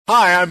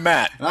Hi, I'm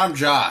Matt. And I'm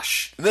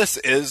Josh. This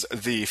is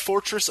the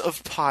Fortress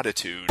of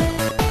Potitude.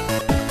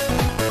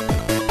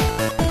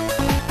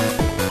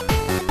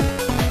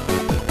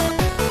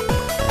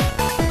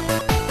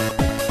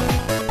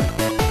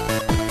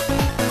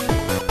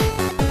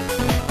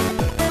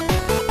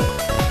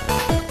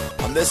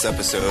 On this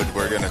episode,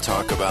 we're going to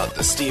talk about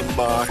the Steam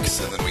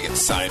box, and then we get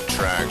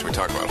sidetracked. We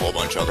talk about a whole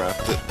bunch of crap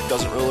that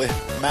doesn't really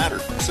matter.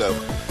 So,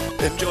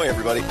 enjoy,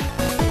 everybody.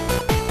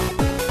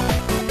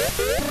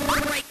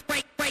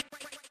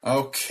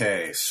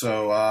 Okay,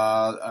 so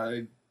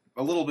I'm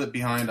a little bit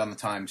behind on the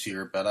times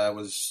here, but I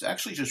was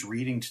actually just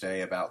reading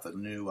today about the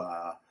new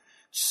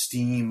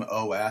Steam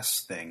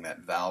OS thing that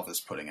Valve is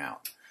putting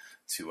out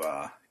to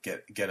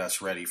get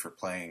us ready for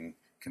playing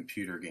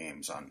computer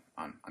games on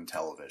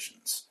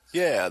televisions.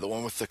 Yeah, the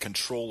one with the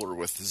controller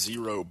with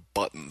 0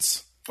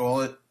 buttons.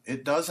 Well,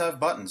 it does have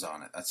buttons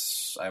on it.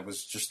 I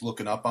was just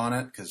looking up on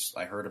it because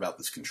I heard about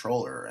this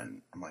controller,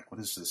 and I'm like, what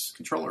is this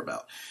controller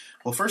about?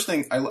 Well, first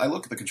thing, I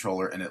look at the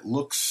controller, and it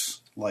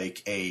looks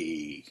like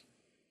a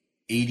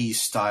 80s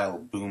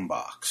style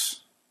boombox.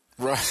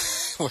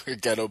 Right, like a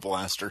ghetto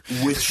blaster.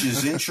 Which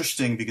is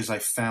interesting because I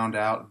found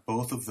out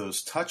both of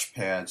those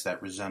touchpads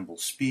that resemble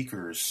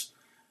speakers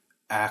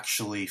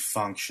actually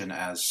function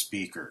as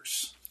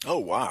speakers. Oh,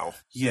 wow.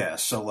 Yeah,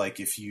 so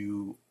like if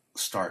you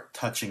start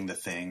touching the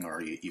thing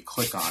or you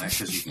click on it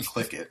because you can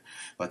click it.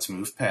 Let's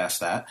move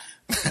past that.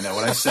 I know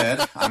what I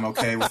said. I'm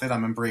okay with it.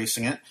 I'm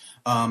embracing it.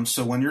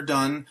 So when you're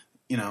done,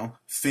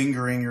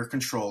 fingering your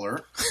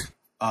controller,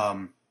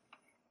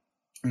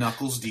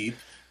 knuckles deep,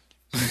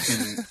 you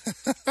can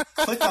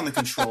click on the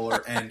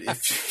controller, and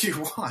if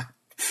you want,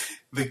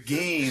 the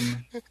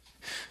game,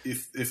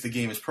 if the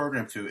game is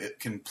programmed to,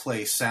 it can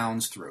play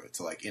sounds through it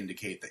to like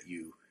indicate that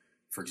you,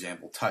 for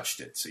example, touched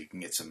it, so you can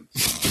get some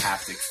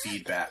haptic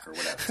feedback or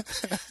whatever.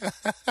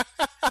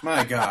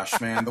 My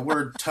gosh, man, the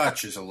word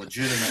touch is a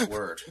legitimate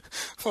word.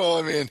 Well,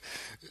 I mean,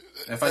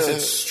 if I said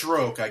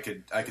stroke, I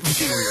could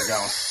see where you're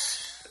going.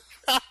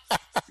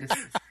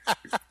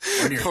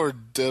 Or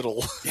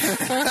diddle.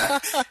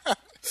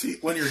 See,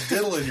 when you're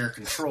diddling your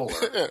controller,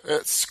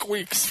 it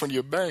squeaks when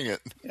you bang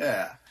it.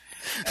 Yeah.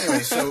 Anyway,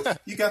 so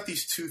you got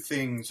these two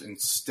things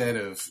instead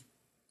of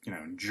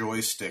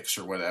joysticks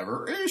or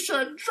whatever. It's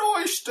a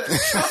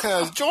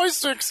joystick.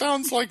 Joystick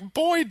sounds like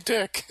boy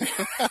dick.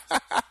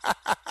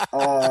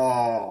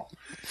 Oh.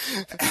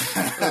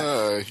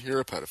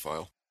 You're a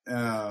pedophile. No,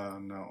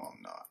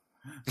 I'm not.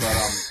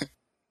 But,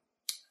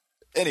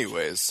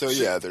 anyways, so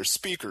yeah, they're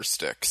speaker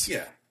sticks.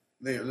 Yeah.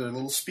 They're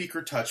little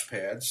speaker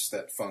touchpads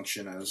that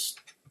function as,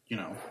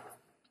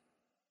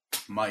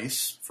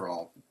 mice for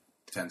all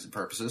intents and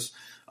purposes.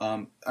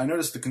 I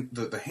noticed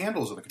the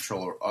handles of the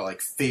controller are like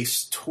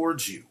faced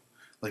towards you,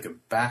 like a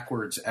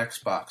backwards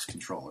Xbox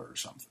controller or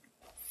something.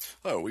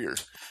 Oh,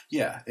 weird.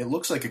 Yeah, it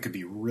looks like it could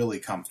be really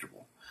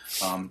comfortable.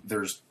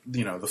 There's,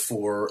 the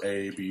 4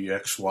 A, B,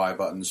 X, Y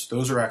buttons.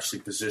 Those are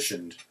actually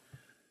positioned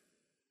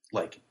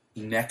like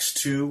next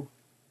to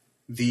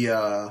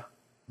the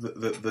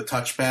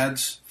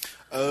touchpads.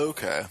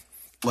 Okay.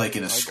 Like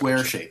in a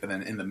square shape, and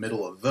then in the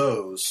middle of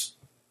those,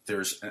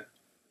 there's an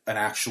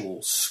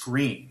actual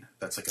screen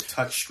that's like a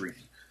touch screen.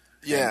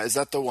 Yeah, is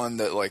that the one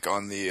that like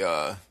on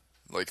the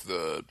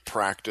the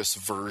practice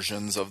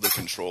versions of the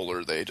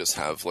controller, they just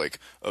have like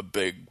a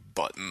big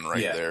button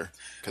there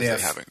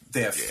because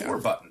they have 4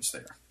 buttons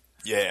there.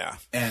 Yeah,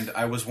 and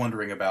I was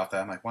wondering about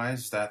that. I'm like, why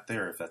is that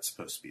there if that's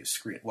supposed to be a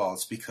screen? Well,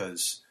 it's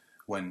because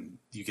when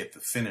you get the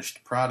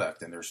finished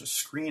product and there's a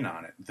screen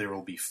on it, there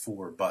will be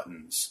 4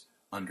 buttons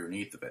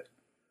underneath of it.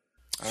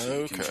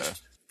 So you can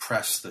just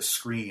press the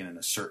screen in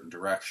a certain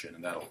direction,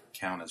 and that'll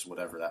count as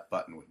whatever that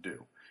button would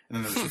do. And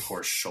then there's, of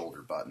course,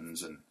 shoulder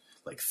buttons and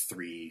like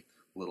 3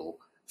 little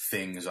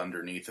things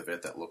underneath of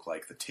it that look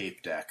like the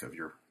tape deck of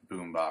your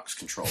boombox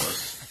controller.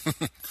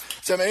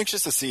 So I'm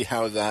anxious to see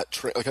how that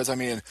because I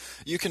mean,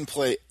 you can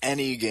play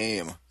any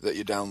game that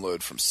you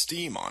download from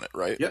Steam on it,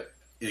 right? Yep.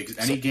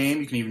 Any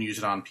game, you can even use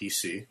it on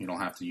PC. You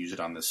don't have to use it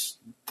on this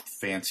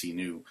fancy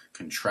new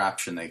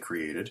contraption they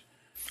created.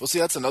 Well, see,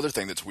 that's another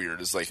thing that's weird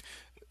is like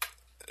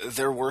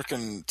they're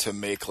working to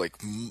make like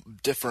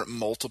different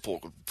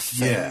multiple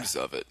things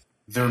of it.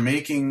 They're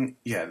making,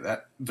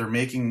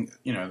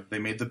 they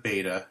made the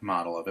beta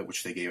model of it,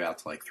 which they gave out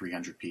to like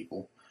 300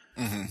 people.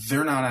 Mm-hmm.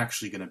 They're not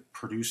actually going to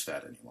produce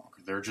that any longer.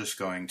 They're just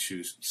going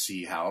to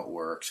see how it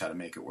works, how to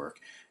make it work.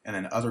 And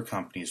then other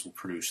companies will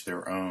produce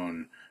their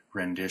own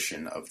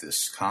rendition of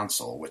this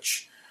console,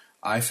 which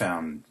I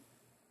found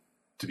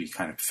to be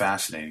kind of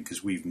fascinating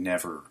because we've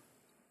never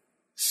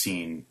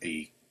seen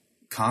a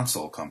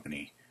console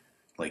company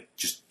like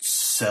just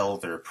sell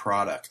their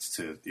product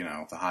to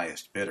the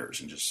highest bidders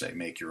and just say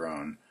make your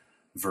own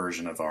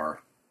version of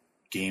our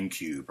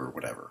GameCube or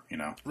whatever.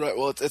 Right.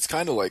 Well, it's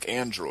kind of like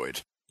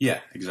Android. Yeah,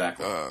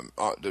 exactly.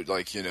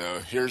 Like,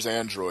 here's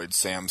Android,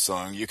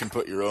 Samsung. You can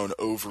put your own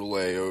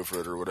overlay over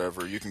it or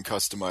whatever. You can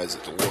customize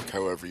it to look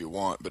however you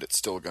want, but it's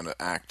still going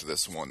to act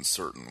this one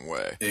certain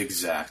way.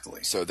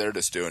 Exactly. So they're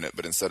just doing it,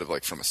 but instead of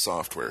like from a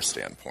software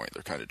standpoint,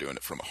 they're kind of doing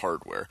it from a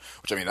hardware,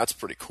 which, I mean, that's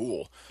pretty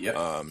cool. Yep.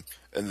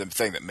 And the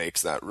thing that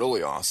makes that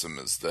really awesome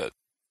is that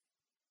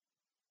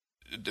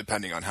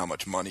depending on how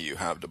much money you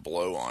have to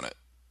blow on it,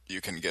 you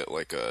can get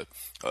like a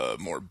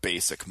more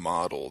basic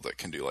model that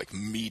can do like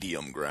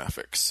medium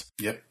graphics.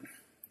 Yep.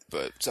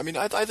 But I mean,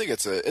 I think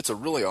it's a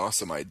really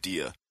awesome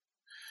idea.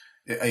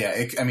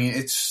 Yeah. I mean,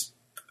 it's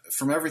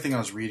from everything I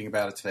was reading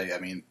about it today. I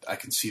mean, I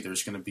can see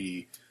there's going to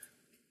be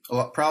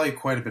probably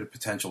quite a bit of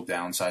potential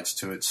downsides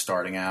to it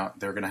starting out.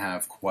 They're going to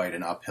have quite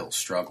an uphill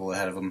struggle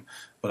ahead of them.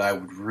 But I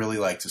would really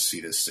like to see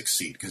this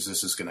succeed, because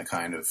this is going to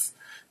kind of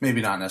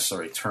maybe not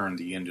necessarily turn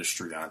the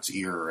industry on its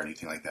ear or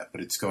anything like that, but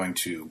it's going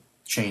to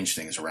change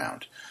things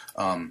around.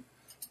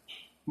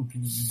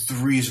 The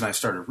reason I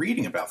started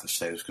reading about this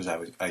today was because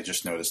I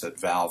just noticed that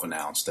Valve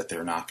announced that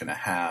they're not going to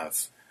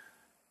have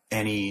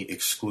any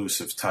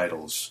exclusive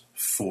titles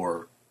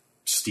for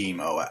Steam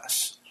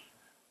OS.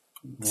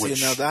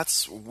 See, now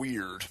that's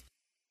weird.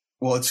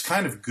 Well, it's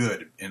kind of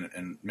good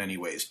in many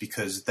ways,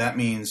 because that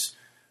means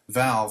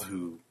Valve,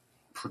 who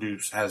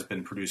has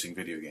been producing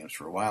video games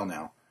for a while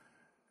now,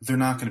 they're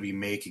not going to be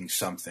making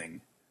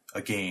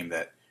a game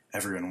that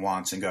everyone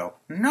wants and go,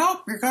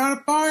 nope, you got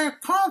to buy a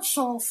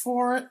console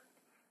for it.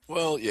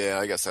 Well, yeah,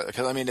 I guess that,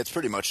 because I mean, it's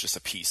pretty much just a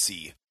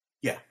PC.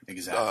 Yeah,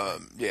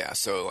 exactly. Yeah,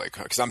 so like,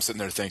 because I'm sitting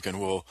there thinking,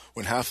 well,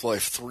 when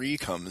Half-Life 3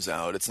 comes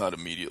out, it's not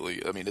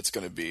immediately, I mean, it's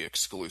going to be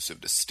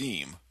exclusive to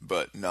Steam,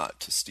 but not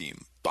to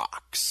Steam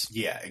Box.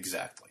 Yeah,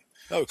 exactly.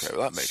 Okay,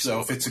 well, that makes sense. So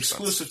if it's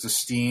exclusive to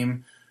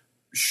Steam,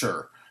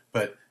 sure,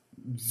 but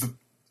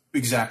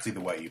exactly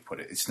the way you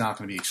put it, it's not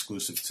going to be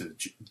exclusive to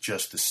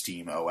just the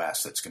Steam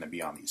OS that's going to be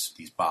on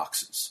these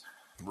boxes.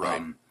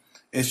 Right.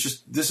 It's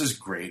just, this is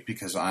great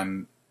because I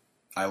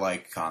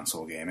like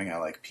console gaming, I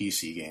like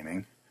PC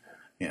gaming,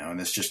 and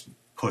this just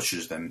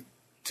pushes them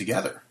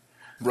together.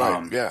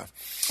 Right, yeah.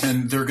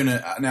 And they're going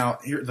to, now,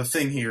 the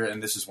thing here,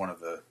 and this is one of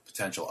the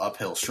potential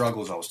uphill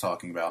struggles I was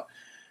talking about,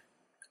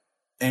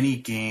 any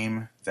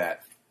game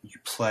that you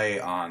play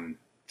on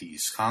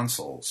these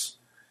consoles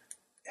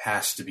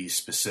has to be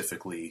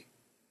specifically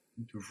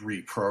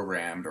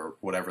reprogrammed or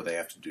whatever they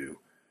have to do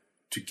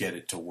to get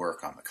it to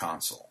work on the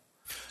console.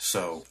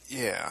 So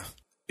yeah,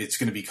 it's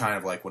going to be kind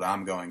of like what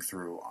I'm going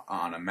through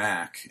on a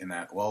Mac, in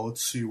that, well,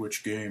 let's see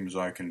which games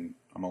I'm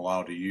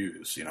allowed to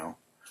use,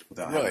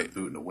 without having to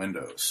boot into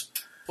Windows.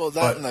 Well,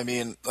 and I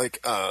mean, like,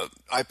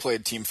 I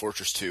played Team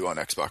Fortress 2 on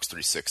Xbox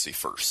 360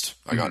 first.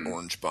 I got an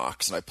orange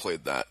box, and I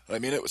played that. I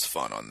mean, it was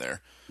fun on there.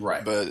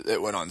 Right. But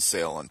it went on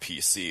sale on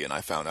PC, and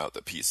I found out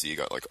that PC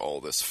got, like, all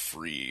this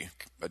free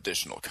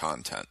additional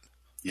content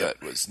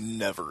that was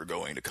never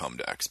going to come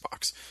to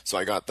Xbox. So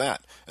I got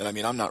that. And, I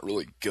mean, I'm not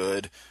really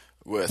good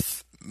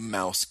with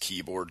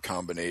mouse-keyboard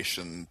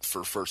combination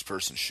for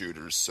first-person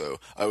shooters, so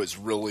I was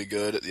really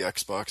good at the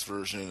Xbox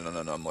version, and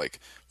then I'm, like,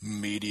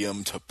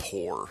 medium to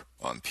poor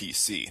on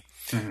PC.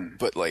 Mm-hmm.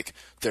 But, like,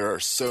 there are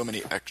so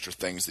many extra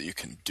things that you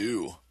can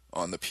do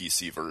on the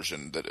PC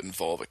version that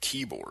involve a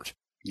keyboard.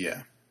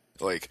 Yeah.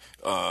 Like,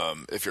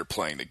 if you're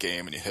playing the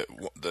game and you hit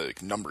the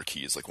number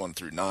keys, like 1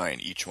 through 9,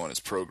 each one is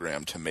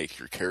programmed to make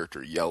your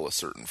character yell a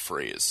certain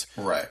phrase.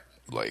 Right.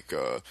 Like,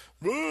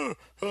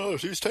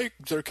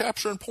 they're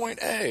capturing point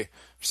A, or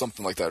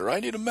something like that, or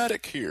I need a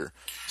medic here,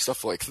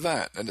 stuff like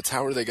that. And it's,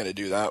 how are they going to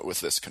do that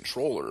with this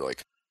controller?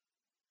 Like,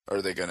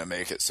 are they going to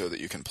make it so that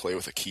you can play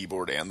with a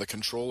keyboard and the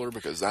controller?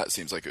 Because that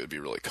seems like it would be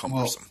really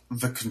cumbersome. Well,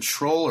 the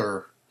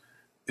controller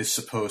is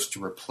supposed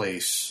to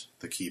replace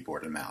the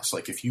keyboard and mouse.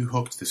 Like, if you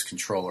hooked this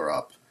controller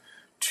up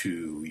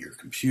to your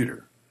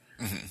computer,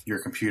 your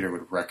computer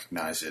would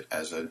recognize it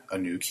as a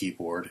new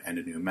keyboard and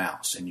a new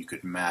mouse, and you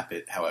could map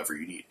it however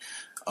you need.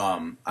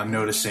 I'm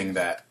noticing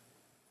that,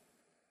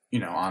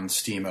 on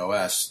Steam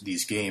OS,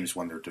 these games,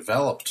 when they're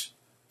developed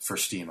for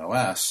Steam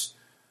OS,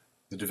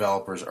 the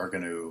developers are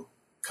going to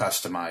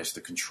customize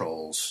the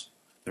controls.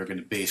 They're going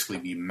to basically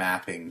be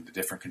mapping the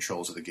different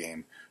controls of the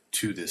game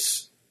to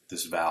this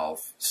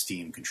Valve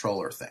Steam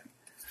controller thing.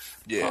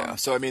 Yeah,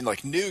 so I mean,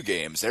 like, new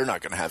games, they're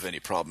not going to have any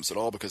problems at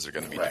all because they're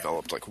going to be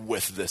developed, like,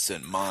 with this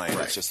in mind.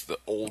 Right. It's just the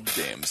old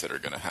games that are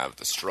going to have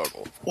the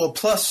struggle. Well,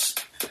 plus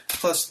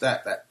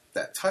that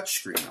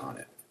touchscreen on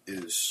it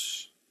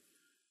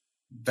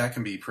that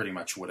can be pretty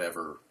much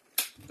whatever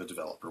the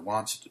developer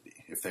wants it to be.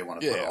 If they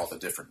want to put all the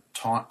different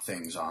taunt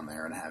things on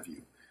there and have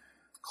you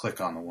click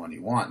on the one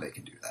you want, they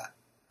can do that.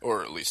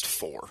 Or at least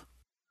 4.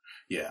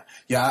 Yeah.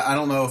 Yeah, I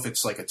don't know if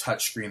it's like a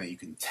touchscreen that you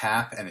can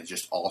tap and it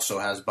just also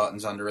has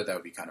buttons under it. That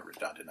would be kind of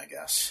redundant, I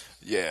guess.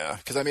 Yeah,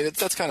 because, I mean,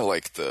 that's kind of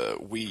like the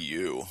Wii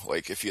U.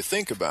 Like, if you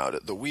think about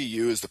it, the Wii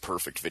U is the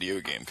perfect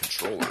video game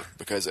controller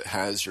because it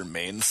has your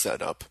main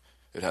setup.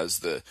 It has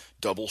the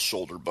double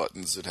shoulder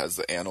buttons. It has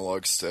the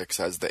analog sticks.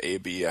 It has the A,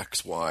 B,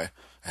 X, Y. It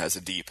has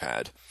a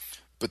D-pad.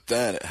 but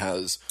then it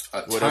has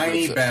a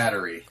tiny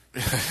battery.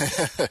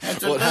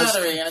 It's a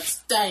battery, and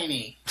it's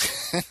tiny.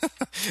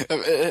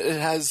 It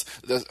has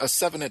a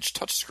 7-inch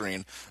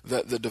touchscreen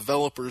that the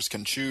developers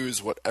can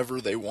choose whatever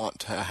they want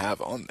to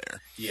have on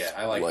there. Yeah,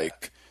 I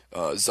like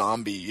that.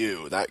 Zombie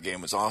U, that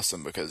game was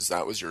awesome because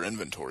that was your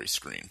inventory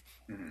screen.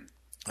 Mm-hmm.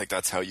 Like,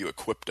 that's how you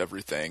equipped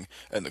everything,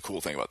 and the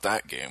cool thing about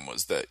that game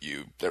was that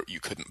you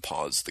couldn't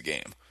pause the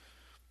game.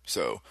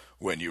 So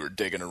when you were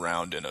digging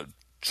around in a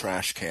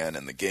trash can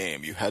in the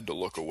game, you had to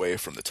look away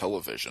from the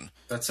television.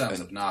 That sounds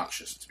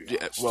obnoxious, to be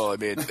honest. Well, I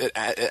mean, it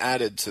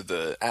added to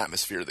the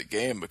atmosphere of the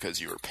game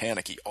because you were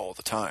panicky all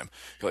the time.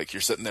 Like,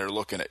 you're sitting there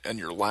looking in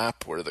your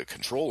lap where the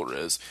controller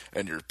is,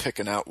 and you're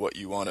picking out what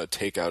you want to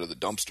take out of the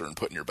dumpster and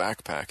put in your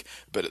backpack,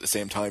 but at the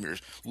same time, you're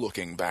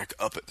looking back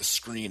up at the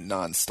screen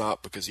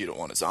nonstop because you don't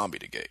want a zombie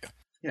to get you.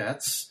 Yeah,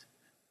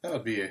 that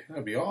would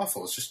be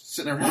awful. It's just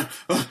sitting there,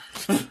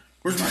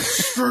 where's my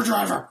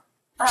screwdriver?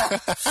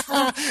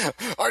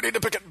 I need to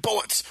pick up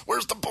bullets.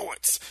 Where's the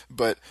bullets?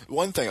 But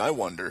one thing I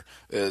wonder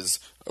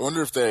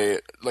if they,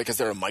 like, is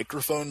there a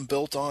microphone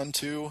built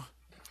onto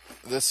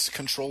this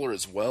controller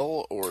as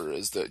well, or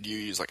is that you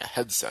use like a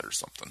headset or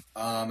something?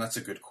 That's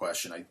a good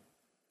question. I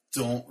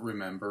don't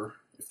remember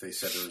if they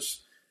said there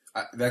was.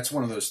 That's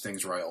one of those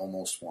things where I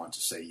almost want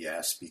to say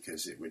yes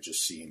because it would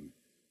just seem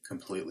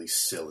completely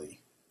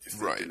silly if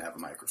they didn't have a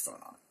microphone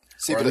on it.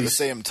 See, but at the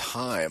same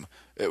time,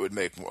 it would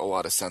make a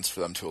lot of sense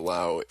for them to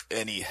allow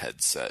any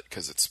headset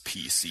because it's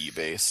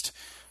PC-based.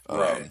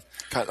 Right.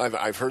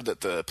 I've heard that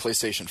the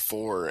PlayStation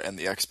 4 and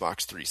the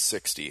Xbox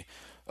 360,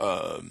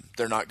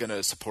 they're not going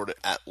to support it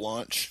at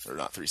launch, or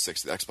not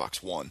 360, the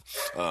Xbox One.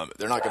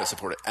 They're not going to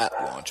support it at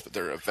launch, but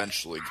they're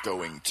eventually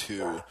going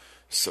to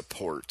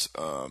support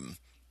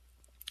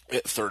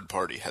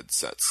third-party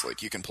headsets.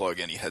 Like, you can plug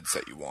any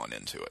headset you want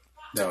into it.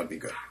 That would be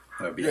good.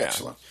 That would be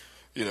excellent.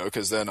 You know,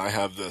 because then I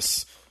have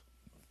this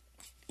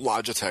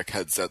Logitech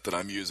headset that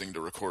I'm using to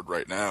record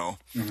right now,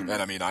 and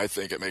I mean, I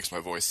think it makes my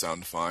voice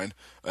sound fine,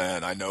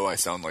 and I know I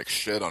sound like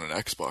shit on an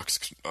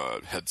Xbox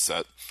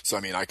headset, so I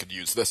mean, I could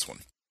use this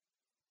one.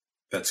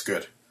 That's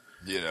good.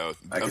 You know,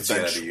 I could see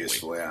that'd be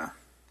useful, yeah.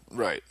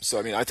 Right. So,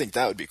 I mean, I think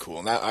that would be cool,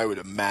 and that I would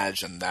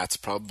imagine that's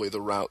probably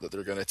the route that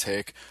they're going to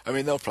take. I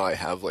mean, they'll probably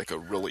have, like, a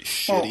really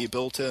shitty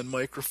built-in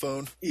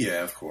microphone.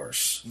 Yeah, of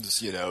course.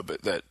 Just, you know,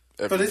 but that...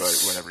 Everybody,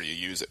 whenever you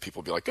use it,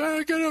 people will be like,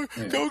 go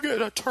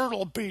get a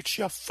Turtle Beach,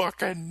 you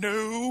fucking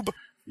noob.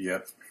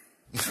 Yep.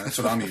 That's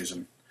what I'm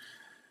using.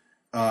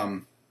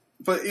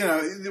 But, you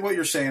know, what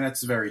you're saying,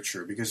 that's very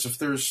true. Because if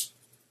there's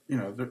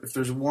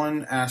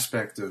one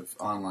aspect of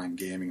online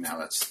gaming now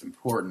that's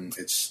important,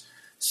 it's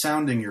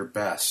sounding your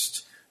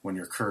best when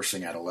you're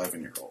cursing at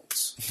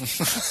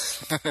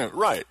 11-year-olds.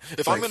 Right.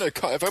 If I'm gonna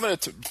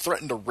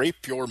threaten to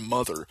rape your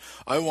mother,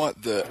 I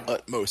want the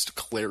utmost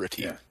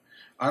clarity. Yeah.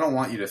 I don't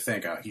want you to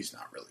think, he's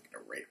not really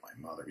going to rape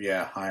my mother.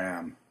 Yeah, I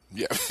am.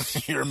 Yeah,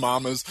 your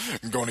mama's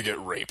going to get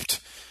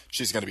raped.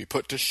 She's going to be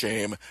put to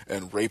shame,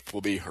 and rape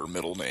will be her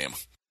middle name.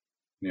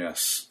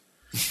 Yes.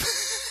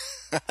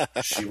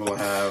 She will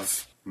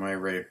have my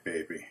rape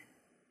baby.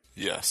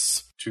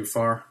 Yes. Too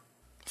far?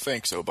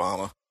 Thanks,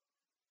 Obama.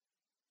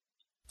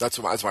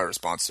 That's my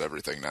response to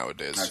everything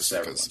nowadays. That's just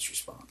everyone's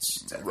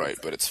response. Right,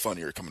 but it's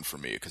funnier coming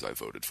from me because I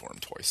voted for him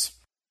twice.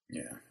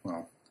 Yeah,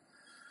 well...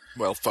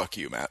 Well, fuck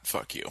you, Matt.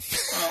 Fuck you.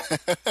 Well,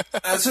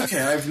 that's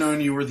okay. I've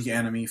known you were the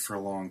enemy for a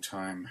long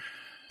time.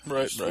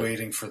 Right, just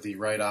waiting for the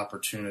right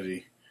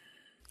opportunity.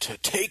 To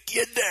take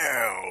you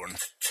down.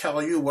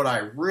 Tell you what I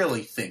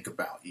really think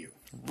about you.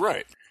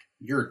 Right.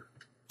 You're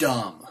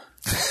dumb.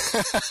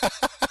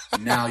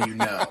 Now you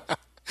know.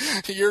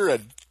 You're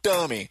a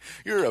dummy.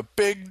 You're a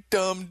big,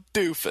 dumb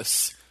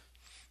doofus.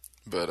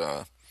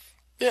 But,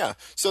 yeah,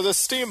 so the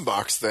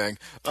Steambox thing,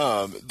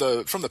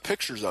 from the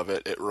pictures of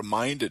it, it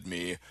reminded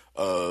me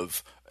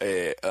of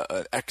an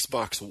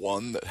Xbox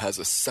One that has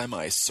a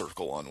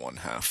semicircle on one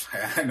half.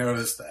 I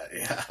noticed that,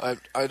 yeah.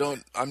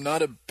 I'm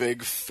not a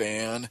big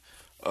fan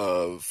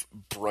of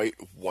bright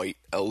white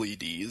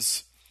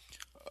LEDs.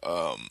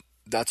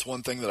 That's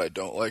one thing that I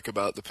don't like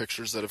about the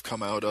pictures that have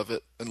come out of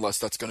it, unless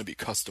that's going to be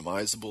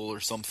customizable or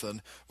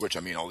something, which, I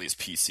mean, all these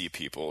PC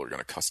people are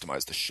going to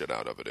customize the shit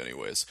out of it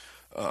anyways.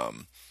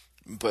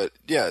 But,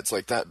 yeah, it's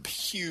like that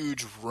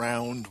huge,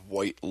 round,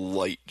 white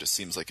light just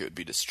seems like it would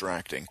be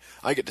distracting.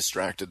 I get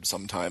distracted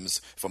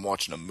sometimes if I'm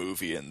watching a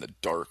movie in the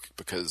dark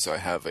because I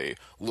have a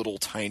little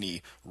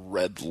tiny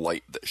red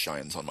light that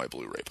shines on my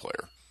Blu-ray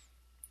player.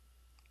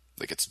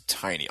 Like, it's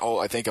tiny.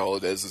 I think all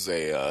it is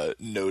a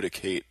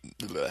notification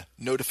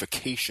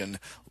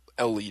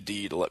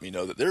LED to let me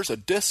know that there's a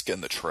disc in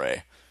the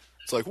tray.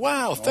 It's like,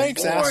 wow,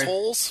 thanks,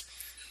 assholes.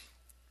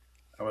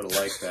 I would have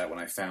liked that when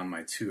I found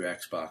my 2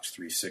 Xbox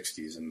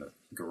 360s in the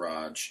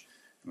garage.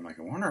 I'm like,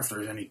 I wonder if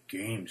there's any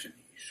games in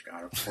these.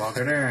 Gotta plug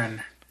it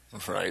in.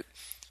 Right.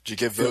 Did you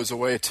give those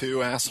away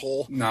too,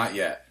 asshole? Not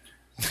yet.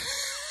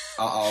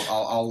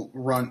 I'll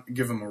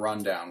give them a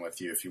rundown with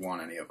you if you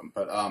want any of them.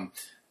 But I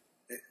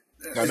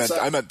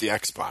meant the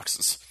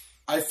Xboxes.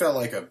 I felt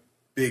like a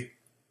big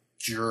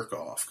jerk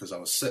off because I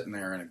was sitting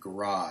there in a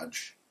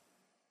garage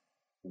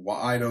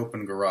wide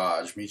open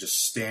garage, me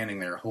just standing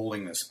there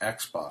holding this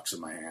Xbox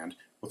in my hand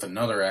with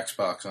another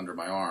Xbox under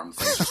my arm.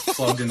 The thing's just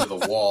plugged into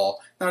the wall,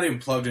 not even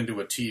plugged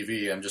into a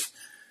TV. I'm just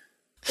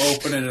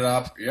opening it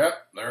up. Yep,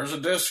 there's a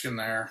disc in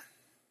there.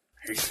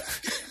 Hate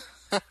that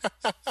game.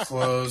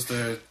 Close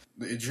the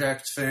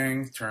eject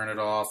thing, turn it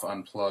off,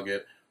 unplug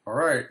it. All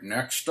right,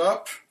 next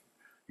up,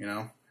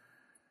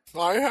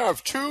 I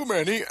have too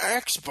many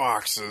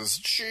Xboxes.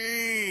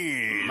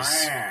 Jeez.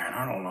 Man,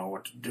 I don't know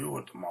what to do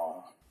with them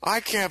all. I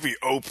can't be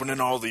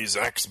opening all these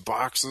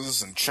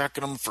Xboxes and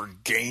checking them for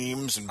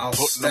games and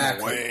putting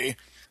them away.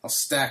 I'll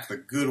stack the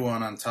good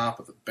one on top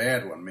of the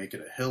bad one, make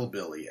it a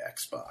hillbilly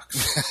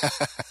Xbox.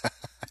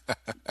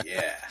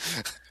 Yeah.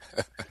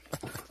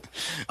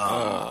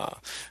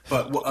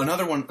 But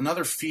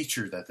another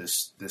feature that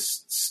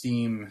this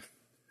Steam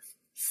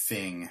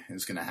thing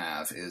is going to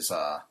have is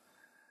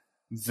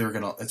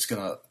it's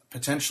going to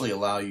potentially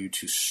allow you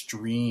to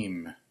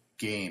stream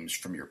games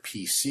from your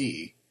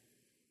PC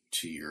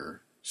to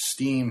your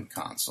Steam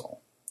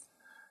console.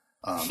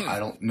 I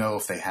don't know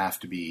if they have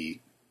to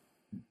be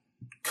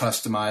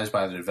customized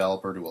by the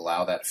developer to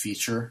allow that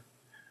feature.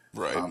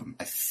 Right.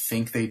 I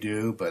think they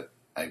do, but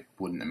I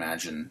wouldn't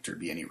imagine there'd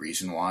be any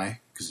reason why,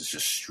 because it's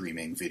just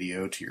streaming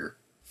video to your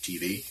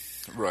TV.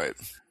 Right.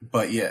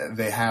 But yeah,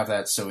 they have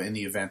that, so in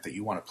the event that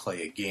you want to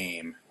play a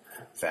game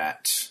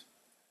that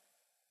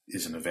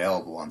isn't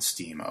available on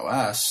Steam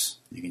OS,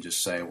 you can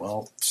just say,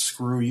 well,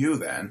 screw you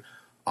then.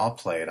 I'll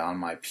play it on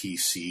my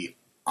PC,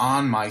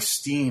 on my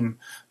Steam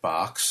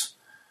box,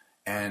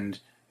 and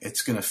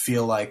it's going to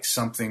feel like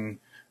something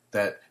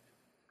that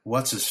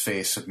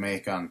What's-His-Face would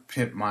make on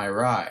Pimp My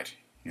Ride,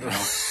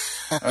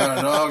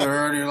 Dog, I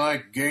heard you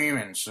like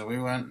gaming, so we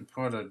went and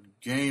put a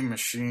game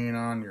machine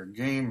on your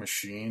game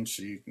machine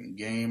so you can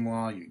game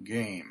while you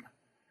game.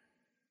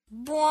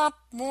 I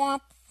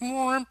don't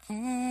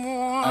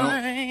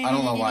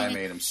know why I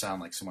made him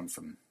sound like someone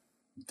from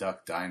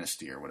Duck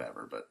Dynasty or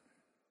whatever, but...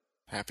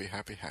 Happy,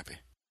 happy, happy.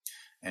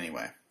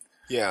 Anyway.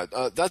 Yeah,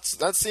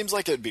 that seems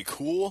like it'd be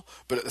cool,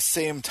 but at the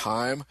same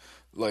time,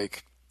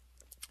 like,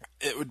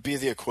 it would be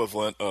the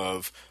equivalent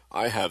of,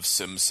 I have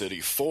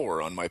SimCity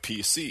 4 on my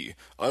PC.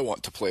 I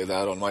want to play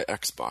that on my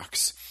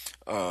Xbox.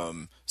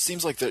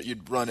 Seems like that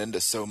you'd run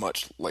into so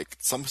much, like,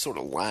 some sort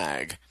of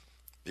lag.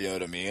 You know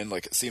what I mean?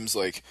 Like, it seems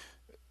like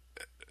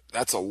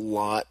that's a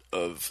lot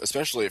of,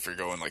 especially if you're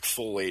going, like,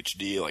 full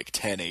HD, like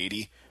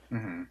 1080,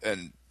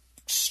 and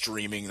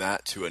streaming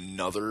that to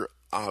another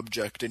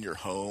object in your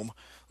home.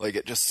 Like,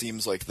 it just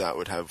seems like that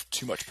would have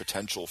too much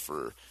potential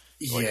for...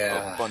 like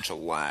a bunch of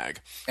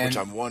lag, which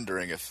I'm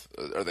wondering if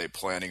are they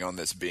planning on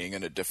this being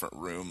in a different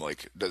room?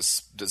 Like,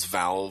 does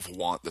Valve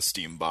want the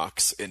Steam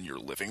box in your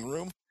living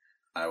room?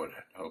 I would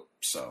hope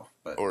so,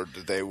 but or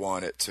do they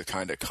want it to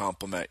kind of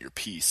complement your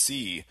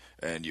PC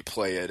and you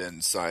play it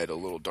inside a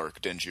little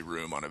dark, dingy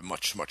room on a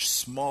much, much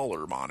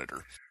smaller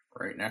monitor,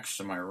 right next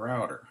to my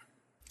router?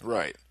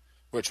 Right.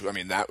 Which, I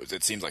mean,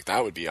 it seems like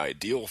that would be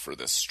ideal for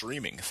this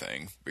streaming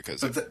thing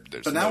because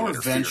there's but now no we're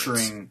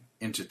venturing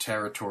into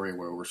territory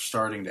where we're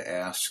starting to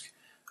ask,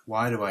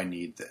 why do I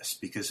need this?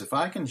 Because if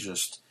I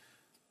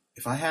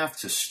have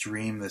to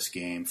stream this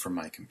game from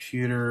my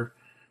computer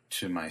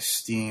to my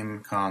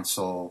Steam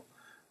console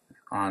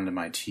onto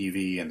my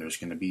TV and there's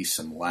going to be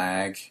some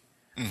lag,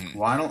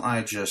 why don't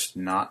I just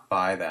not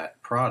buy that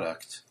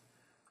product,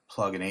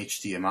 plug an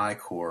HDMI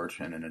cord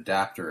and an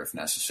adapter if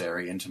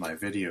necessary into my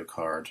video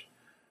card,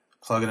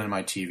 plug it into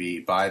my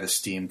TV, buy the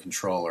Steam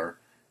controller,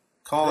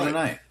 call it a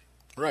night.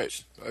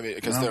 Right. I mean,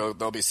 because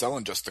they'll be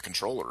selling just the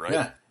controller,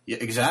 right? Yeah,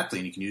 exactly.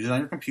 And you can use it on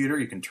your computer.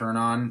 You can turn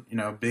on,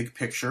 Big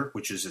Picture,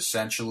 which is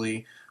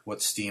essentially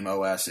what Steam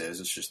OS is.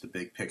 It's just the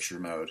Big Picture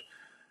mode.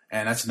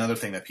 And that's another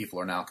thing that people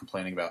are now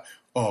complaining about.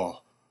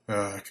 Oh,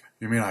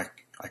 you mean I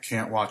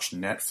can't watch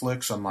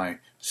Netflix on my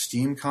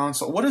Steam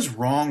console? What is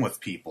wrong with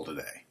people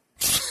today?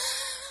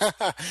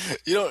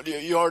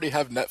 You already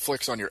have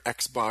Netflix on your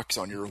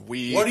Xbox, on your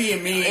Wii. What do you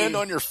mean? And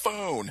on your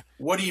phone.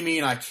 What do you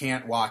mean I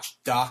can't watch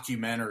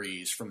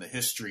documentaries from the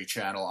History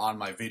Channel on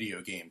my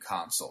video game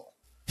console?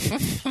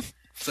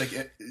 It's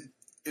like,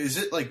 is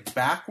it like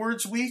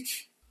backwards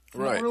week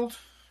in the world?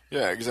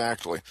 Yeah,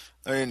 exactly.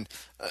 I mean,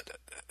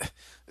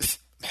 it's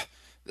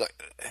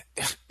like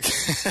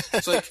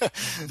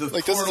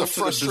the portal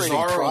to the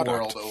Bizarro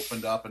world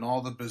opened up, and all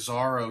the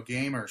Bizarro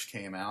gamers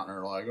came out and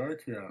are like,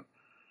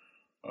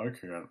 I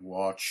can't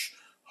watch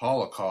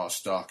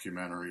Holocaust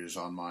documentaries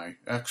on my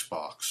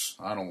Xbox.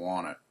 I don't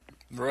want it.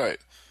 Right.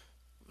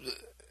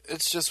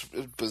 It's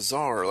just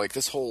bizarre. Like,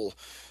 this whole...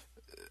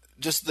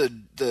 just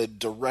the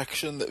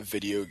direction that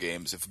video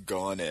games have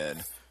gone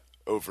in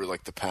over,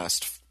 like, the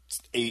past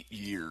 8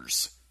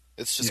 years.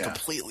 It's just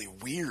completely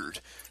weird.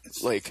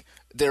 Like,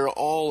 they're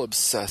all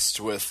obsessed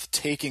with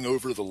taking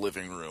over the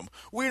living room.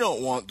 We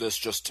don't want this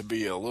just to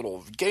be a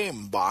little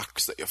game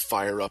box that you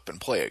fire up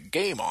and play a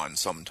game on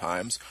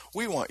sometimes.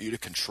 We want you to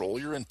control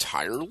your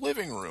entire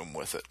living room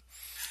with it.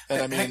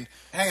 And I mean...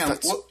 Hang on.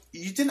 Well,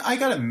 you didn't... I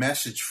got a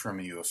message from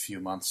you a few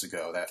months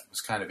ago that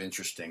was kind of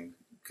interesting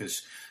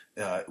because,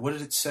 what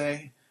did it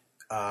say?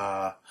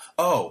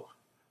 oh,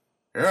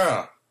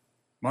 yeah,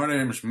 my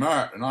name is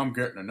Matt, and I'm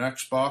getting an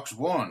Xbox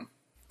One.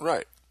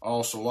 Right. I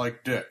also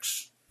like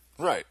dicks.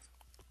 Right.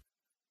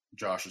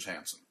 Josh is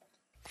handsome.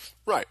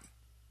 Right.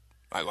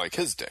 I like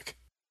his dick.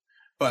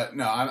 But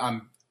no,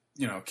 I'm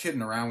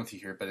kidding around with you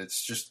here, but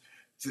it's just,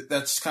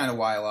 that's kind of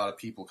why a lot of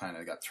people kind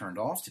of got turned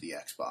off to the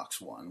Xbox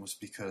One, was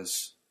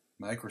because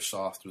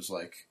Microsoft was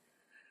like,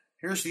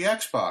 here's the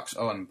Xbox.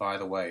 Oh, and by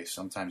the way,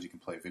 sometimes you can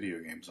play video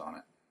games on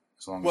it,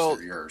 as long as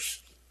they're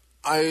yours.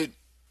 I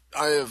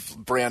have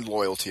brand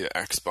loyalty to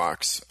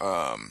Xbox,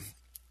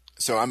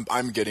 so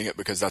I'm getting it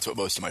because that's what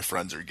most of my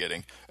friends are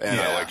getting, and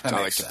Yeah, I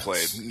like to sense.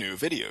 play new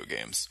video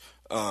games.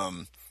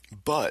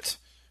 But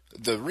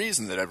the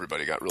reason that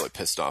everybody got really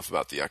pissed off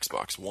about the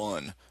Xbox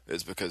One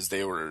is because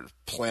they were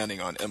planning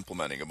on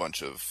implementing a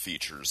bunch of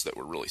features that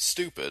were really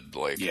stupid,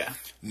 like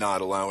not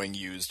allowing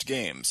used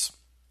games.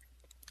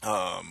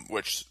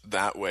 Which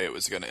that way it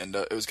was going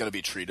to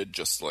be treated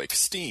just like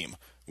Steam.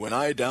 When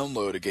I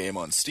download a game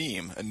on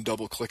Steam and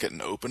double click it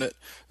and open it,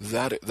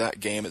 that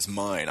game is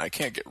mine. I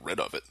can't get rid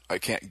of it. I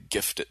can't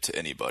gift it to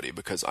anybody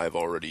because I've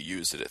already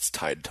used it. It's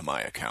tied to my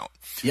account.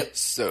 Yep.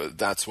 So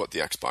that's what the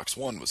Xbox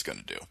One was going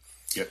to do.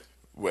 Yep.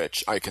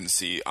 Which I can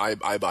see.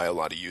 I buy a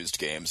lot of used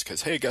games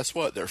because, hey, guess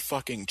what? They're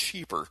fucking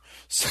cheaper.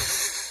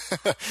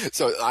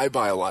 So I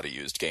buy a lot of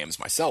used games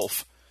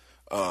myself.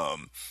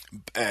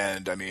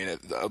 And I mean,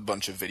 a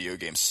bunch of video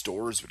game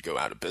stores would go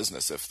out of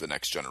business if the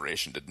next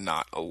generation did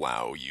not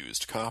allow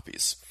used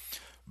copies.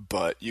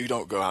 But you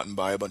don't go out and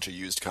buy a bunch of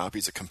used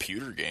copies of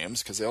computer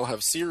games because they all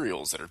have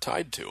serials that are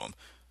tied to them.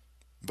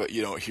 But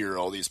you don't hear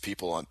all these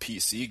people on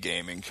PC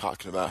gaming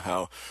talking about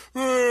how,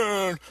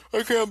 man,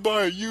 I can't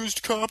buy a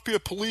used copy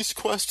of Police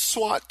Quest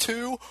SWAT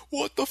 2?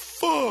 What the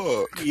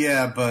fuck?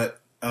 Yeah,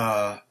 but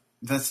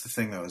that's the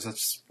thing, though, is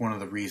that's one of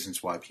the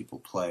reasons why people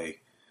play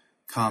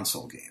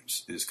console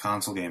games.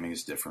 Console gaming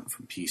is different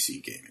from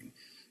PC gaming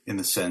in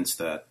the sense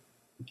that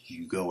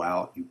you go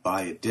out, you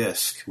buy a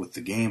disc with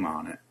the game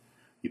on it,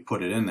 you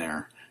put it in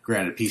there.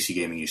 Granted, PC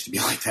gaming used to be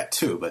like that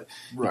too, but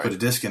you put a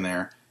disc in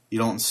there, you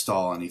don't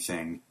install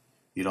anything,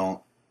 you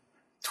don't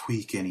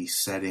tweak any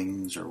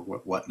settings or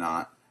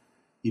whatnot.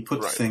 You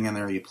put the thing in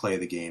there, you play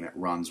the game, it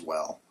runs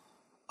well.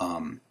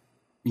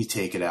 You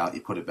take it out,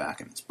 you put it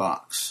back in its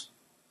box.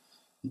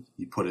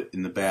 You put it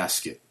in the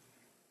basket.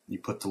 You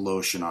put the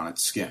lotion on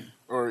its skin.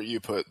 Or you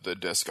put the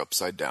disc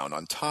upside down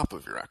on top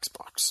of your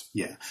Xbox.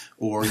 Yeah.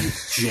 Or you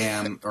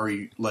jam, or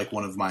you, like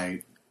one of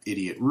my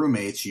idiot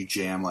roommates, you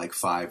jam like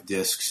 5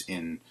 discs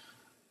in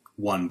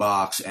one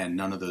box, and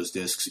none of those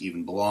discs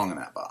even belong in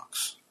that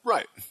box.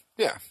 Right.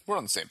 Yeah, we're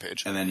on the same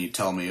page. And then you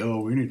tell me, oh,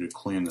 we need to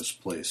clean this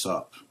place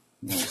up.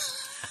 Well,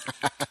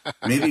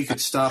 maybe you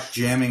could stop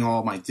jamming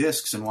all my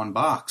discs in one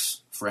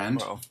box, friend.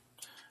 Well,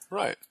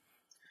 right.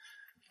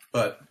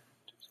 But,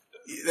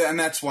 and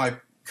that's why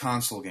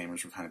console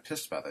gamers were kind of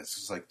pissed about that.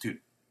 It's like, dude,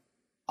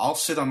 I'll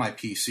sit on my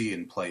PC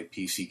and play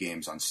PC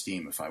games on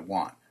Steam if I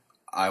want.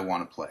 I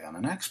want to play on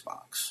an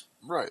Xbox.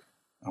 Right.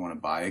 I want to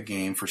buy a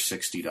game for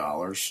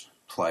 $60,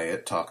 play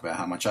it, talk about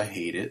how much I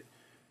hate it,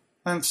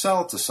 and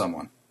sell it to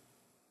someone.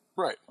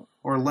 Right.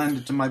 Or lend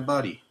it to my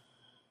buddy.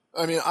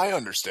 I mean, I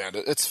understand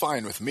it. It's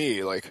fine with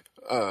me. Like,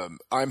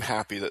 I'm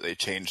happy that they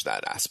changed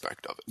that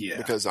aspect of it. Yeah.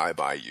 Because I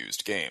buy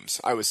used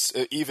games.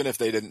 Even if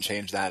they didn't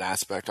change that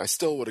aspect, I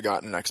still would have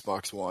gotten an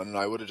Xbox One, and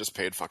I would have just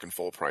paid fucking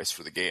full price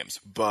for the games.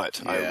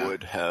 But I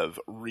would have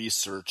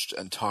researched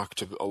and talked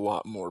to a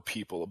lot more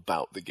people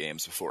about the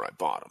games before I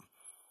bought them.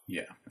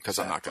 Yeah. Because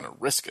I'm not going to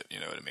risk it, you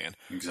know what I mean?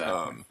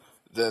 Exactly.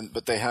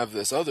 But they have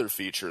this other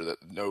feature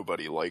that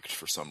nobody liked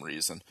for some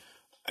reason,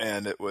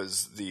 and it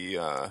was the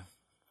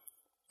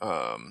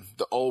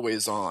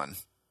always-on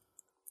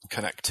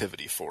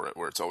connectivity for it,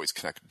 where it's always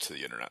connected to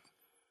the internet.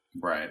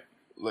 Right.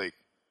 Like,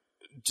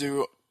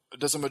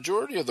 does a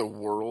majority of the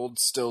world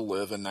still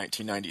live in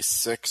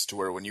 1996 to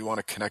where when you want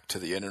to connect to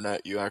the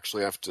internet, you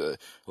actually have to,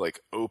 like,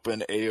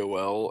 open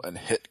AOL and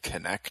hit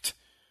connect?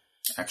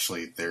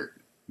 Actually,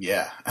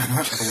 yeah,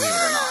 believe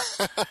it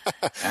or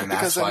not. And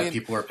that's why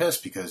people are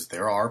pissed, because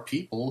there are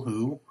people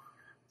who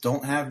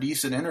don't have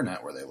decent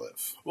internet where they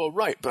live. Well,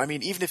 right, but I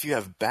mean, even if you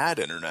have bad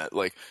internet,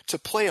 like, to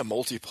play a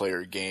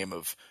multiplayer game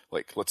of,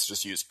 like, let's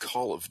just use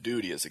Call of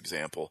Duty as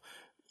example,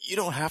 you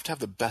don't have to have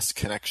the best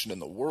connection in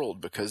the world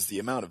because the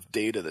amount of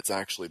data that's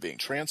actually being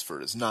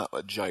transferred is not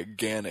a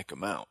gigantic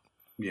amount.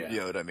 Yeah.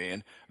 You know what I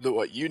mean?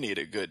 What you need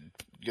a good,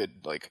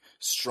 like,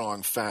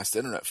 strong, fast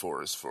internet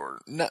for is for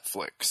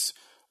Netflix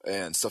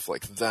and stuff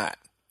like that.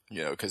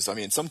 You know, because, I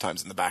mean,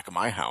 sometimes in the back of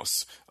my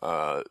house,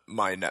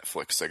 my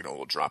Netflix signal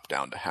will drop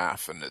down to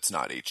half, and it's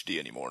not HD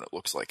anymore, and it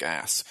looks like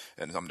ass.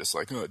 And I'm just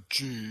like, oh,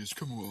 jeez,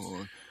 come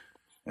on.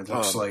 It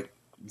looks like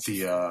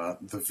the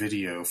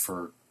video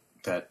for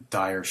that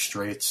Dire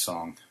Straits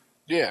song.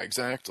 Yeah,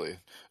 exactly.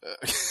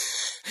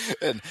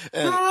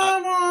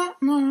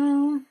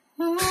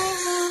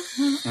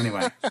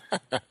 Anyway.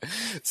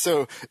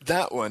 So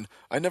that one,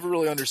 I never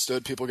really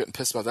understood people getting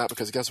pissed about that,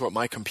 because guess what?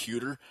 My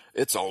computer,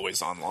 it's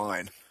always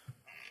online.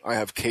 I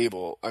have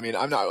cable. I mean,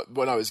 I'm not.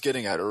 What I was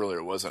getting at earlier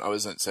I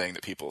wasn't saying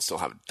that people still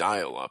have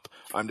dial-up.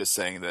 I'm just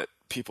saying that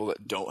people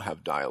that don't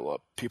have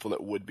dial-up, people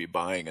that would be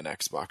buying an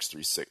Xbox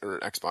 360 or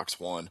Xbox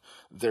One,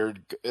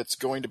 it's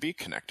going to be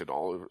connected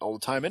all the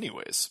time,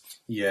 anyways.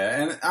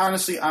 Yeah, and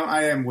honestly,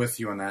 I am with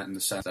you on that in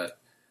the sense that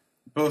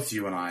both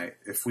you and I,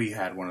 if we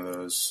had one of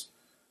those,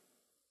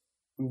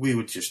 we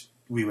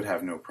would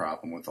have no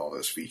problem with all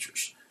those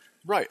features.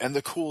 Right, and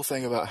the cool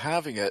thing about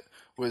having it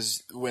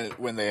was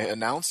when they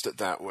announced it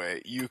that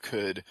way, you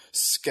could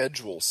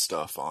schedule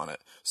stuff on it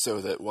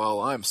so that while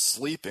I'm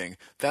sleeping,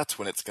 that's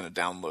when it's going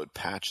to download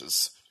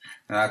patches.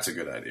 That's a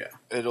good idea.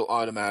 It'll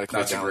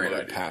automatically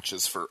download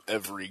patches for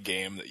every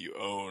game that you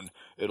own.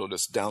 It'll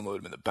just download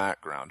them in the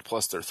background.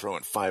 Plus, they're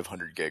throwing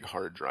 500 gig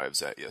hard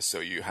drives at you, so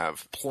you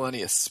have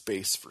plenty of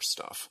space for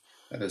stuff.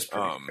 That is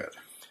pretty good.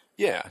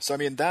 Yeah, so I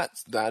mean, that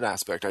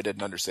aspect I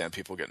didn't understand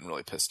people getting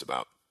really pissed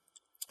about.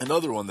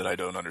 Another one that I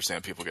don't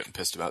understand people getting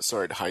pissed about,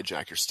 sorry to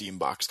hijack your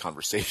Steambox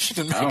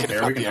conversation and make it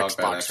about the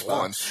Xbox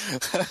One.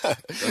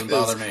 Doesn't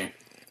bother me.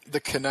 The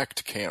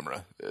Kinect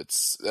camera.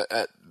 It's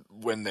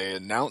when they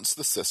announced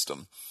the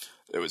system,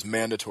 it was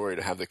mandatory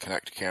to have the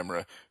Kinect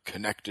camera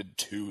connected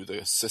to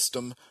the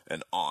system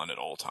and on at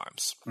all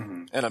times.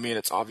 Mm-hmm. And I mean,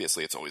 it's always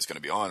going to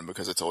be on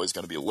because it's always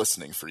going to be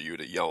listening for you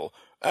to yell,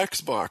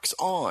 Xbox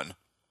on.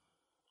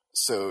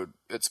 So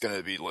it's going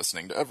to be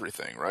listening to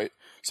everything, right?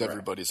 So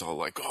everybody's all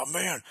like, oh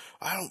man,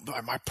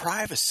 my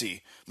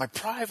privacy,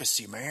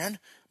 man,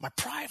 my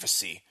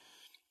privacy.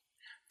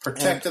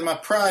 Protecting my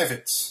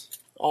privates.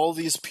 All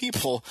these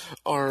people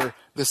are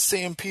the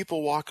same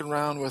people walking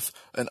around with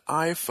an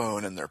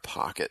iPhone in their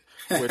pocket,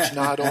 which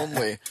not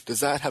only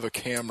does that have a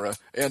camera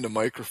and a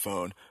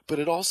microphone, but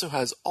it also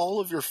has all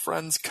of your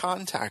friends'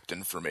 contact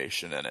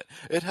information in it.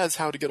 It has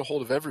how to get a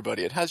hold of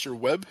everybody. It has your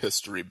web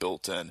history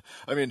built in.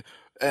 I mean,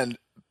 and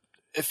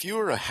if you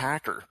were a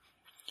hacker,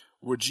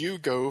 would you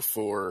go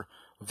for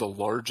the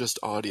largest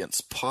audience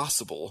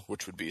possible,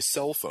 which would be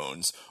cell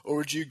phones, or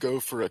would you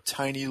go for a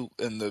tiny,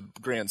 in the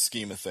grand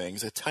scheme of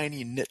things, a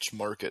tiny niche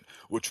market,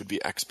 which would be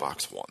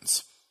Xbox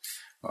Ones?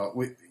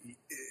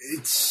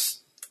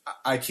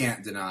 I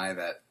can't deny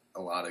that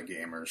a lot of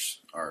gamers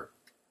are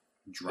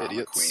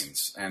drama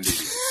queens and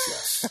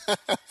idiots.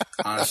 Yes,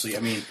 honestly,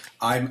 I mean,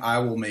 I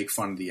will make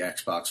fun of the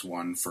Xbox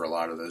One for a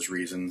lot of those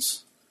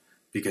reasons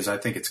because I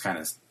think it's kind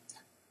of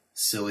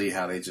silly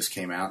how they just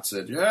came out and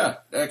said, "Yeah,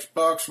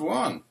 Xbox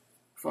One."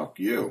 Fuck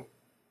you.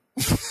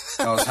 That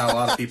was how a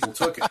lot of people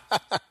took it.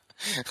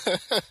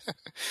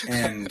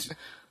 And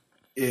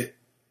it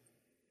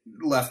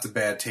left a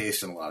bad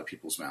taste in a lot of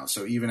people's mouths.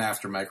 So even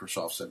after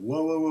Microsoft said,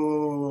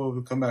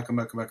 whoa, come back,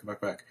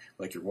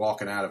 like you're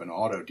walking out of an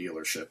auto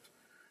dealership.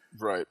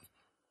 Right.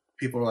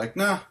 People are like,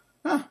 no,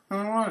 I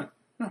don't want it.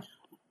 No.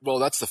 Well,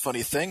 that's the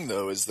funny thing,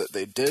 though, is that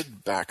they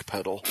did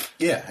backpedal.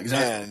 Yeah,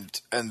 exactly.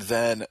 And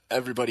then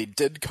everybody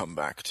did come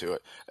back to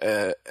it.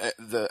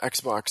 The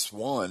Xbox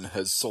One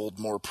has sold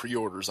more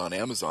pre-orders on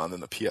Amazon than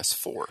the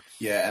PS4.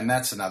 Yeah, and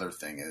that's another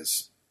thing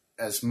is,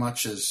 as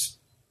much as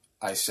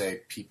I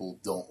say people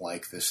don't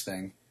like this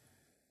thing,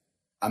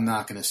 I'm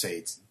not going to say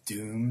it's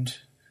doomed,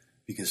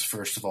 because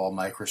first of all,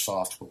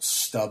 Microsoft will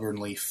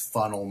stubbornly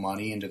funnel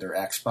money into their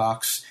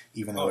Xbox,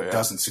 even though it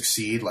doesn't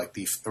succeed like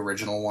the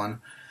original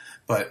one.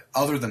 But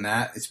other than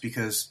that, it's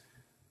because,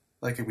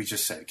 like we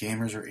just said,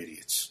 gamers are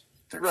idiots.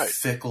 They're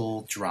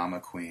fickle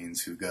drama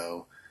queens who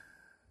go,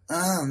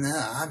 oh, no,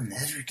 I'm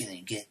never going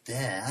to get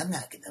that. I'm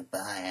not going to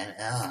buy it.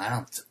 Oh, I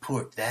don't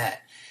support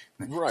that.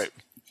 Right.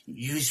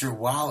 Use your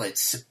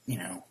wallets, you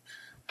know.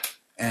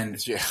 And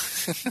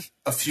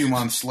a few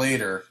months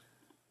later,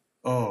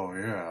 oh,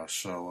 yeah,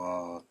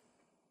 so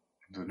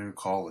the new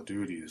Call of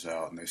Duty is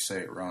out, and they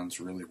say it runs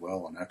really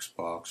well on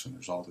Xbox, and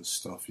there's all this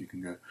stuff you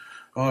can get.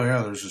 Oh,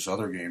 yeah, there's this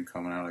other game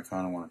coming out I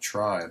kind of want to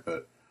try,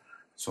 but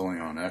it's only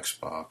on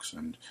Xbox.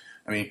 And,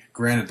 I mean,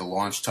 granted, the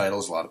launch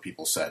titles, a lot of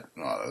people said,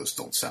 oh, those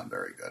don't sound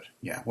very good.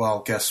 Yeah,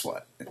 well, guess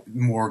what?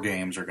 More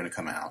games are going to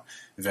come out.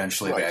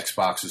 Eventually, the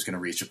Xbox is going to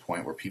reach a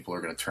point where people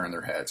are going to turn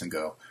their heads and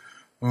go,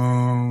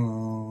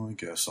 oh, I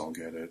guess I'll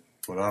get it,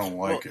 but I don't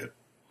like it.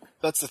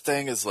 That's the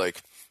thing is,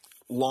 like,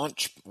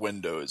 launch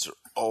windows are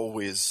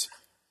always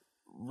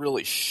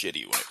really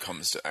shitty when it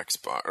comes to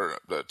Xbox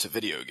or to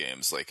video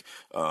games. Like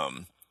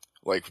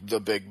the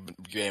big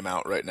game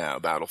out right now,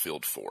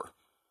 Battlefield 4.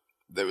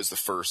 That was the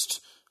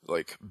first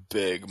like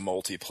big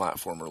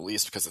multi-platform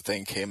release because the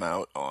thing came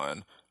out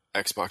on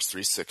Xbox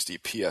 360,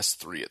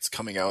 PS3. It's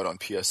coming out on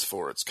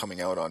PS4. It's coming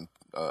out on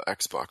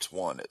Xbox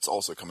One. It's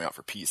also coming out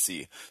for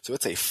PC. So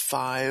it's a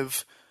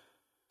 5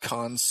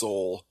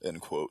 console in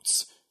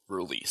quotes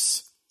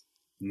release.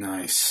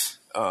 Nice.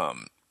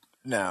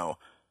 Now,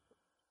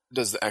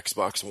 does the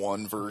Xbox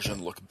One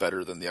version look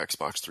better than the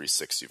Xbox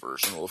 360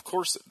 version? Well, of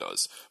course it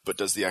does. But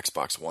does the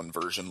Xbox One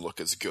version look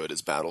as good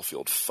as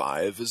Battlefield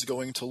 5 is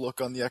going to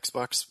look on the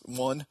Xbox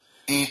One?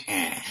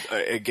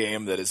 a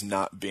game that is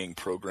not being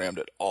programmed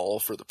at all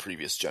for the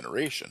previous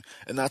generation.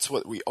 And that's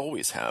what we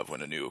always have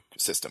when a new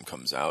system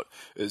comes out,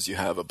 is you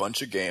have a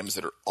bunch of games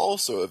that are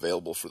also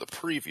available for the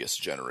previous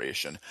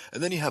generation,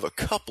 and then you have a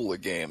couple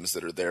of games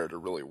that are there to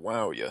really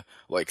wow you,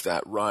 like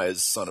that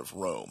Rise Son of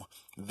Rome.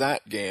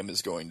 That game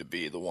is going to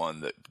be the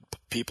one that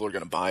people are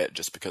going to buy it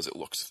just because it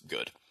looks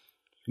good.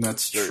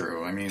 That's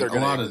true. I mean, they're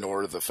going to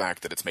ignore the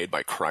fact that it's made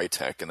by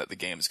Crytek and that the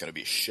game is going to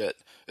be shit.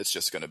 It's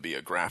just going to be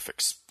a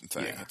graphics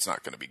thing. Yeah. It's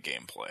not going to be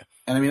gameplay.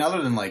 And I mean,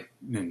 other than like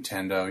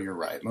Nintendo, you're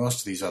right. Most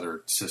of these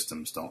other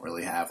systems don't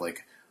really have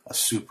like a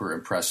super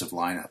impressive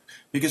lineup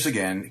because,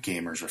 again,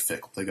 gamers are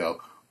fickle. They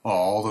go, "Oh,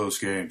 all those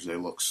games, they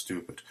look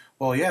stupid."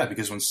 Well, yeah,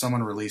 because when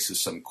someone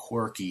releases some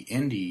quirky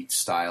indie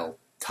style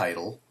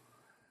title,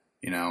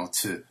 you know,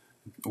 to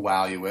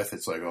wow you with,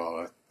 it's like,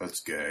 "Oh, that's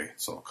gay.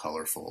 It's all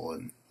colorful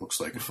and looks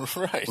like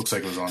right. Looks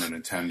like it was on a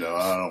Nintendo.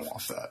 I don't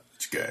want that.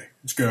 It's gay.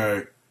 It's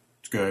gay.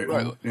 It's gay."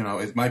 Right. You know,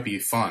 it might be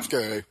fun. It's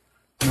gay.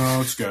 No,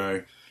 it's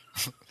gay.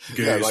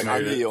 Yeah, like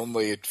I'm the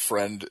only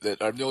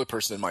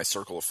person in my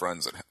circle of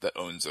friends that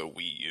owns a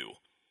Wii U.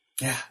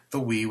 Yeah, the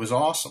Wii was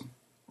awesome.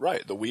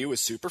 Right, the Wii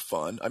was super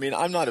fun. I mean,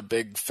 I'm not a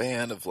big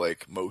fan of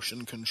like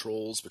motion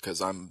controls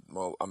because I'm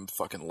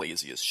fucking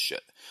lazy as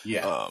shit.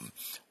 Yeah.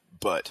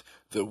 But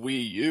the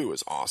Wii U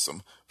is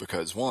awesome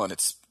because, one,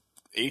 it's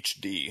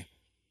HD.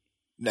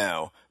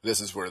 Now, this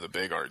is where the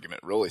big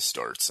argument really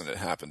starts, and it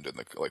happened in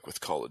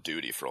with Call of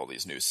Duty for all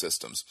these new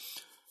systems.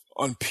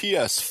 On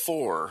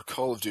PS4,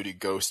 Call of Duty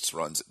Ghosts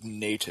runs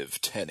native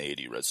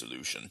 1080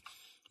 resolution,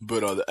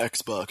 but on the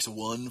Xbox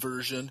One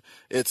version,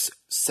 it's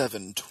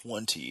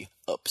 720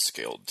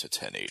 upscaled to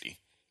 1080.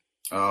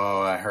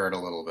 Oh, I heard a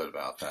little bit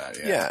about that,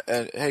 yeah. Yeah,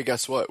 and hey,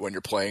 guess what? When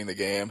you're playing the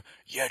game,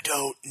 you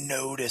don't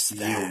notice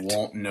that. You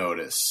won't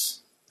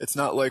notice. It's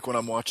not like when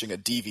I'm watching a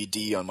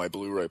DVD on my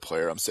Blu-ray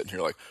player, I'm sitting here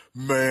like,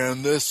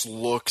 man, this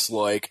looks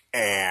like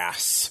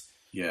ass.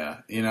 Yeah,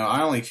 you know,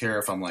 I only care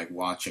if I'm like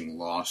watching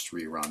Lost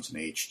reruns in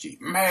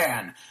HD.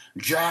 Man,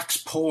 Jack's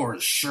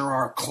pores sure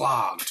are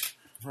clogged.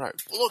 Right.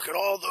 Look at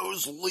all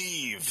those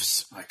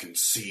leaves. I can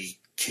see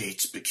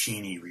Kate's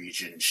bikini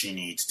region. She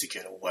needs to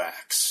get a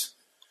wax.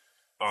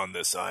 On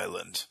this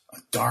island. A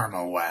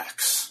Dharma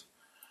wax.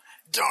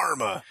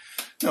 Dharma!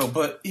 No,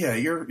 but yeah,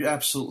 you're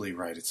absolutely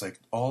right. It's like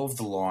all of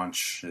the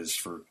launches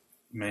for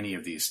many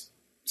of these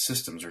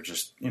systems are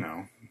just, you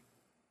know,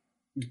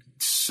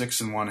 6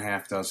 in one,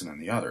 half dozen in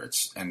the other.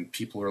 And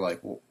people are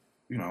like, well,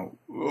 you know,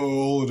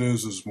 all it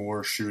is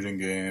more shooting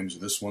games.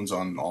 This one's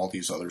on all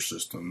these other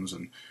systems,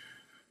 and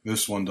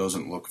this one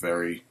doesn't look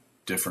very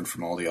different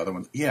from all the other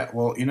ones. Yeah,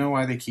 well, you know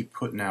why they keep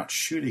putting out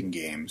shooting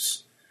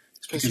games?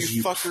 Because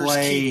you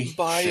fuckers keep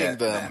buying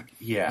them.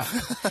 Yeah.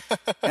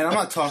 And I'm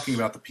not talking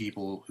about the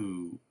people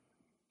who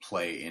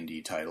play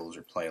indie titles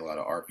or play a lot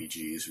of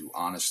RPGs who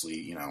honestly,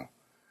 you know,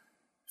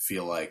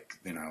 feel like,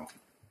 you know,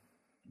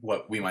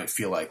 what we might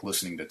feel like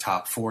listening to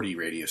top 40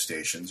 radio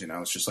stations. You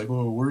know, it's just like,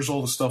 oh, where's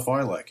all the stuff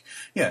I like?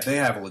 Yeah, they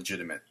have a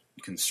legitimate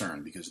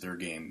concern because their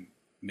gaming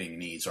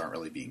needs aren't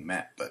really being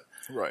met. But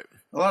right.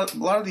 a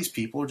lot of these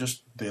people are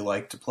just, they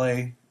like to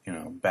play, you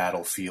know,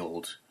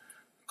 Battlefield,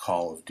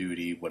 Call of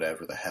Duty,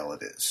 whatever the hell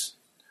it is.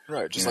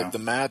 Right, just like the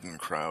Madden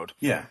crowd.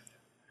 Yeah.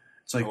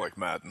 It's like, I like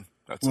Madden.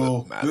 That's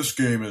well, Madden. This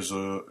game is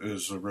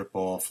a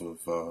rip-off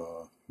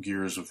of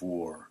Gears of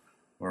War.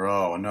 Or,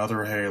 oh,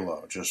 another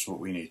Halo, just what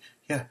we need.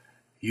 Yeah,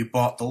 you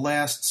bought the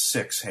last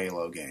 6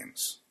 Halo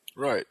games.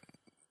 Right.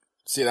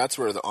 See, that's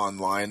where the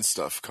online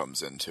stuff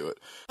comes into it.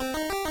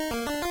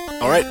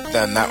 Alright,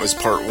 then that was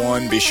part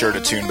 1. Be sure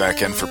to tune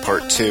back in for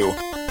part 2.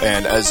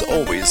 And as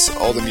always,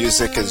 all the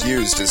music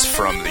used is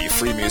from the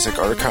Free Music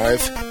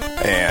Archive,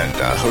 and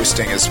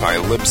hosting is by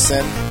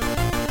Libsyn.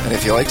 And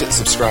if you liked it,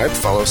 subscribe,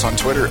 follow us on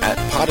Twitter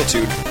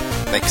 @Potitude.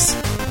 Thanks.